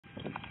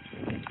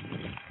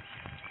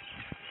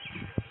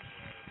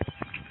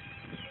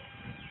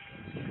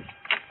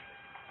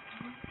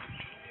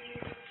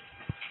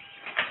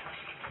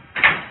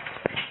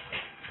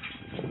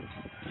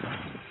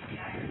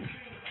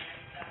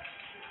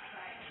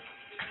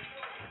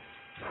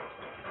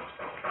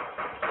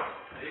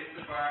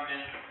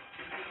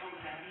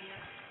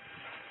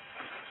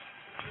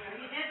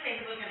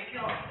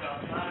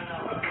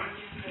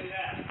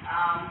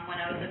When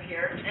I was up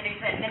here, and he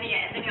said, and then he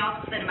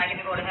also said, am I going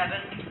to go to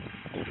heaven?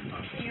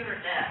 You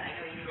heard that. I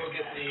know you heard that. Go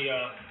get the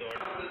door.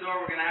 Open the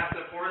door. We're going to have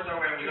to force our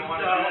way. We don't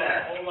want to do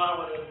that. Hold on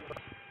with it.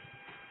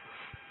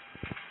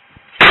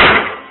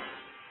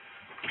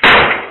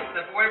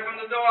 Step away from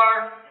the door.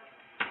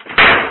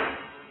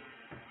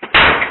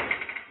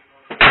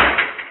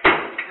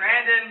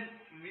 Brandon,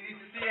 we need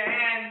to see your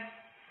hands.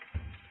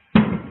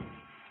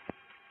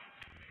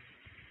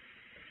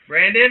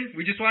 Brandon,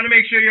 we just want to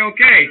make sure you're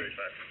okay.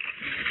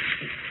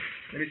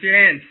 Let me see your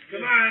hands.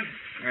 Come on.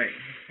 All right,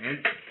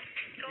 hands.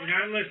 You're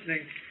not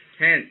listening.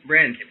 Hands,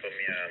 Brandon.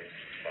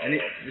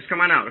 Just come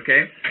on out,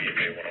 okay?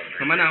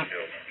 Come on out.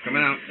 Come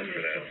on out.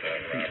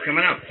 Come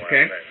on out,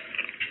 okay?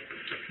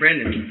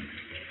 Brandon.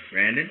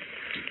 Brandon.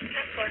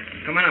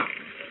 Come on out.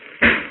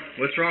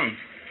 What's wrong?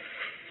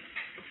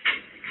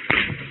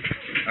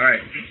 All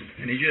right.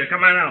 I need you to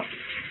come on out.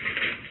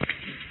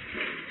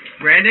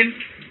 Brandon,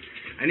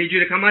 I need you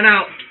to come on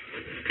out.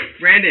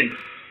 Brandon.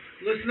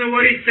 Listen to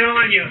what he's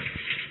telling you.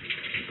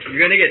 You're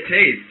going to get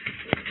tased.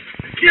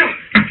 Yeah.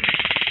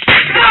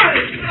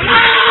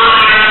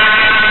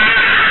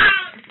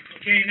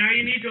 Okay, now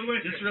you need to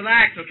listen. Just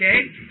relax,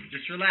 okay?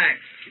 Just relax.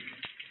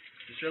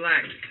 Just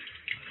relax.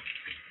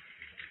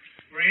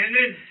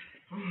 Brandon,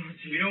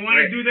 you don't want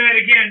to do that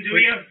again, do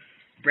you?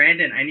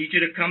 Brandon, I need you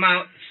to come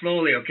out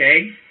slowly,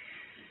 okay?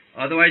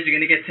 Otherwise, you're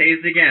going to get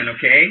tased again,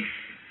 okay?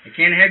 I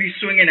can't have you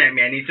swinging at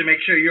me. I need to make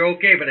sure you're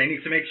okay, but I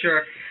need to make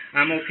sure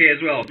I'm okay as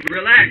well.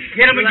 Relax.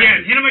 Hit him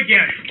again. Hit him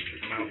again.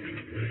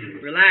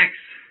 Relax.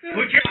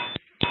 Put your...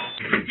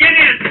 Get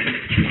in.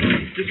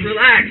 Just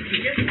relax.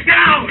 Get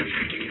down.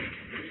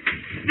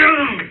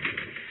 Down.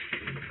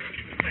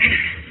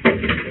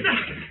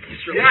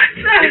 Just relax.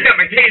 You got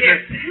my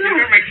taser. You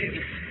got my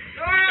taser.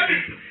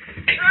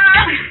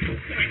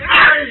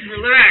 Just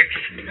relax.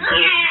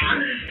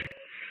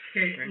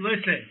 Okay,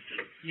 listen.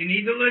 You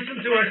need to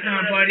listen to us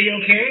now, buddy,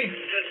 okay?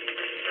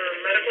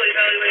 Medical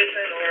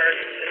evaluation or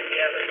just the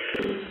evidence?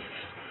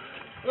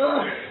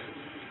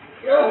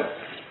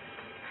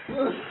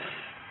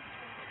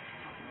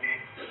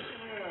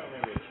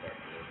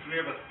 Do we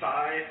have a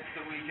size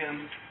that we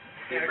can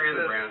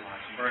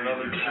for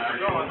another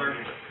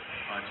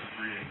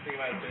Think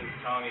about his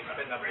tongue, he's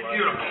spitting up blood.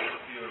 Beautiful.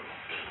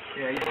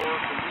 Yeah, you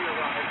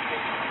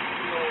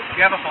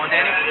have a phone,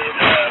 Danny?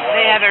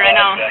 They have it right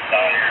now.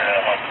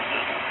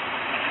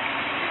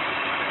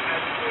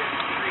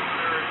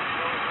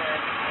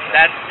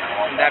 That's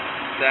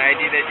the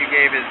ID that you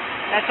gave is...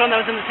 That's one that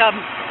was in the tub.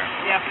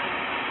 Yeah.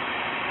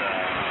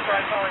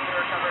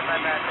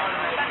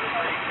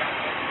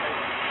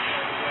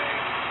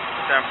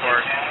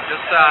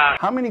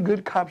 How many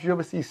good cops you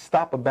ever see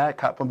stop a bad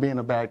cop from being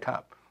a bad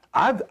cop?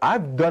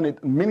 I've done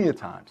it many a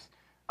times.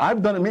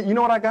 I've done it. You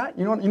know what I got?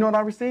 You know what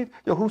I received?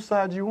 Yo, whose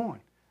side you on?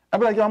 I'd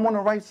be like, yo, I'm on the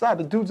right side.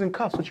 The dude's in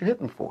cuffs. What you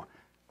hitting for?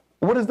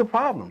 What is the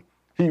problem?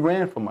 He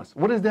ran from us.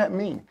 What does that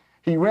mean?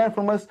 He ran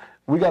from us.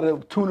 We got to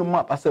tune him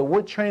up. I said,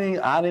 what training?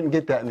 I didn't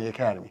get that in the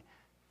academy.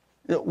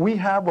 We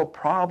have a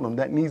problem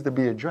that needs to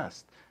be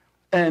addressed.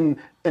 And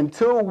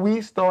until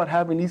we start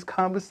having these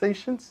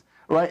conversations,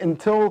 right,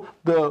 until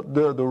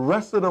the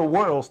rest of the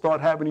world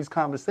start having these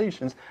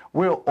conversations,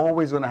 we're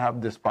always going to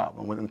have this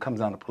problem when it comes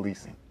down to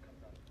policing.